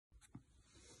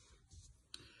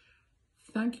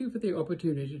thank you for the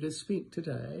opportunity to speak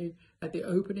today at the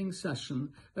opening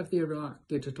session of the Iraq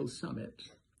Digital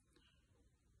Summit.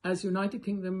 As United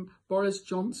Kingdom Boris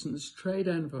Johnson's trade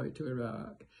envoy to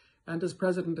Iraq and as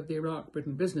President of the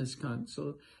Iraq-Britain Business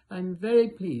Council, I'm very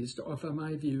pleased to offer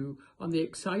my view on the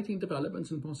exciting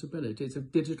developments and possibilities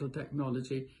of digital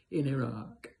technology in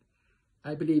Iraq.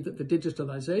 I believe that the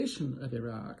digitalization of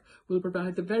Iraq will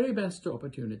provide the very best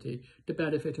opportunity to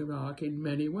benefit Iraq in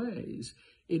many ways: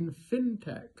 in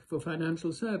fintech for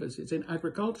financial services, in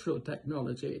agricultural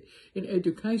technology, in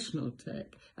educational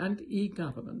tech, and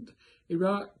e-government.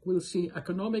 Iraq will see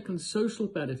economic and social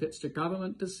benefits to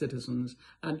government, to citizens,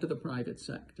 and to the private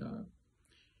sector.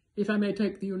 If I may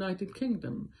take the United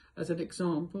Kingdom as an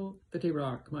example that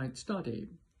Iraq might study.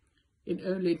 In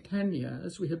only 10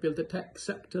 years, we have built a tech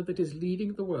sector that is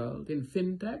leading the world in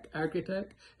fintech,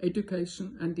 agritech,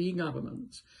 education, and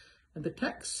e-government, and the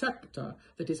tech sector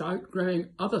that is outgrowing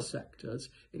other sectors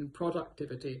in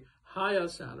productivity, higher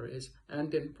salaries,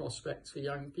 and in prospects for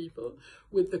young people,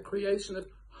 with the creation of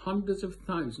hundreds of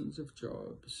thousands of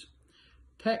jobs.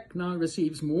 Tech now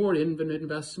receives more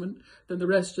investment than the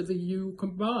rest of the EU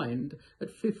combined at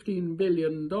 $15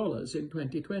 billion in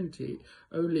 2020,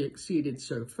 only exceeded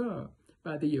so far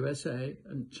by the USA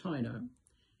and China.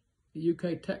 The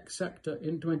UK tech sector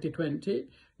in 2020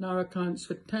 now accounts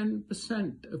for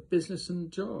 10% of business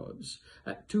and jobs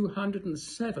at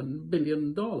 $207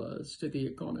 billion to the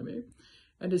economy,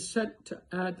 and is set to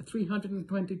add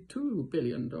 $322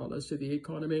 billion to the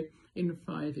economy in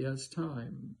 5 years'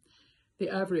 time. The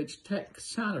average tech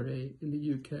salary in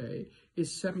the UK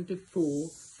is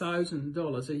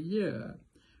 $74,000 a year,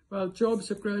 while jobs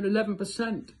have grown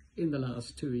 11% in the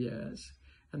last 2 years,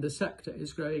 and the sector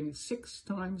is growing 6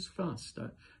 times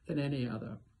faster than any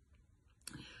other.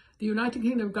 The United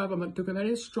Kingdom government took a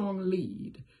very strong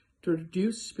lead to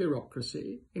reduce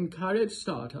bureaucracy, encourage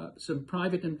startups and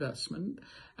private investment,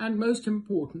 and most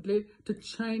importantly, to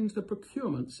change the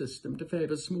procurement system to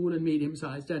favour small and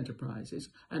medium-sized enterprises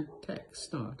and tech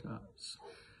startups.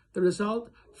 The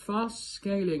result,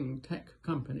 fast-scaling tech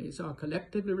companies are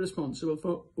collectively responsible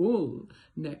for all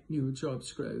net new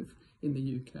jobs growth in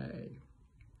the UK.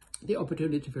 The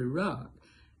opportunity for Iraq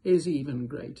is even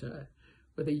greater.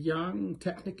 With a young,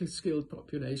 technically skilled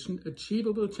population,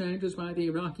 achievable changes by the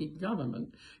Iraqi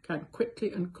government can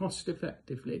quickly and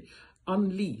cost-effectively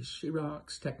unleash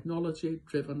Iraq's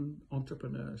technology-driven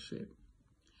entrepreneurship.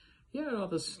 Here are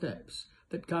the steps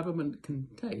that government can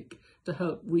take to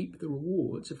help reap the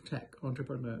rewards of tech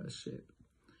entrepreneurship.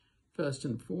 First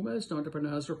and foremost,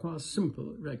 entrepreneurs require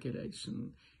simple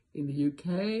regulation. In the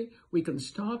UK, we can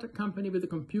start a company with a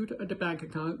computer and a bank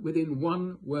account within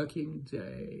 1 working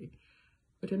day.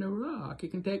 But in Iraq, it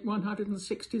can take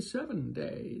 167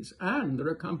 days, and there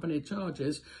are company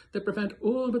charges that prevent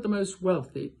all but the most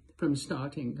wealthy from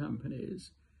starting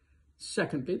companies.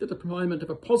 Secondly, the deployment of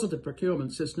a positive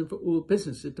procurement system for all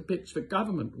businesses to pitch for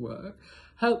government work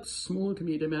helps small to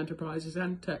medium enterprises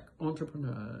and tech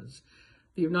entrepreneurs.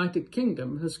 The United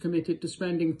Kingdom has committed to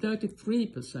spending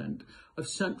 33% of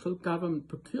central government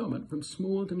procurement from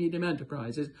small to medium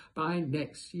enterprises by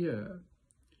next year.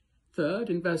 Third,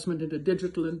 investment into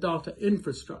digital and data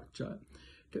infrastructure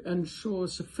to ensure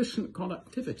sufficient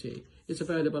connectivity is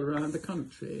available around the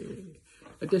country.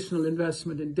 Additional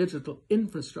investment in digital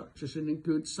infrastructure should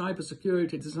include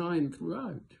cybersecurity design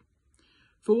throughout.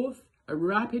 Fourth, a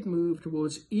rapid move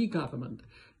towards e-government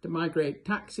to migrate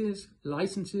taxes,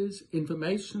 licenses,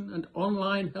 information and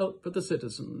online help for the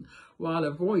citizen while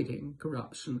avoiding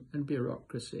corruption and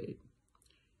bureaucracy.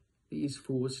 These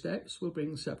 4 steps will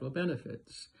bring several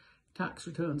benefits. Tax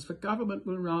returns for government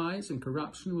will rise and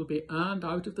corruption will be earned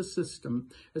out of the system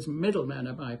as middlemen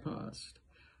are bypassed.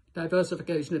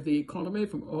 Diversification of the economy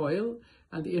from oil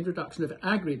and the introduction of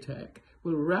agri-tech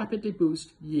will rapidly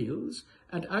boost yields,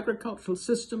 and agricultural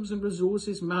systems and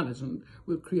resources management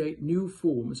will create new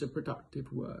forms of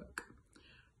productive work.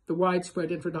 The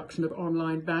widespread introduction of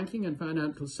online banking and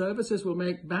financial services will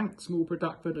make banks more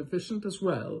productive and efficient as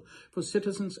well for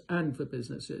citizens and for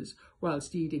businesses,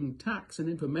 whilst needing tax and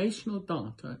informational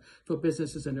data for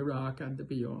businesses in Iraq and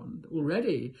beyond.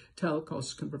 Already,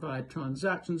 telcos can provide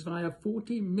transactions via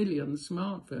 40 million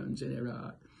smartphones in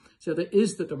Iraq, so there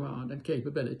is the demand and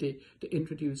capability to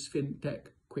introduce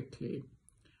fintech quickly.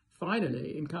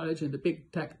 Finally, encouraging the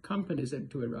big tech companies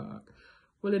into Iraq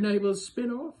will enable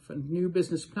spin-off and new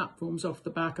business platforms off the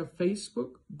back of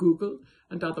Facebook, Google,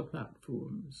 and other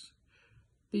platforms.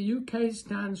 The UK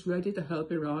stands ready to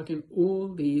help Iraq in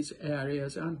all these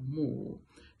areas and more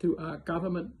through our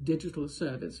government digital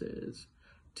services.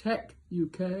 Tech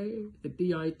UK, the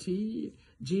DIT,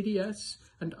 GDS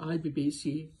and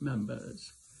IBBC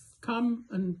members. Come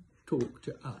and talk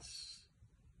to us.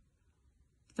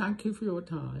 Thank you for your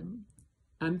time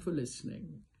and for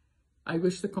listening. I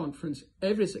wish the conference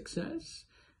every success,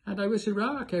 and I wish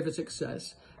Iraq every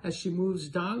success as she moves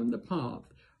down the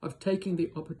path of taking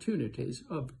the opportunities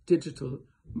of digital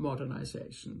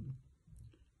modernization.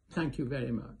 Thank you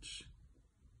very much.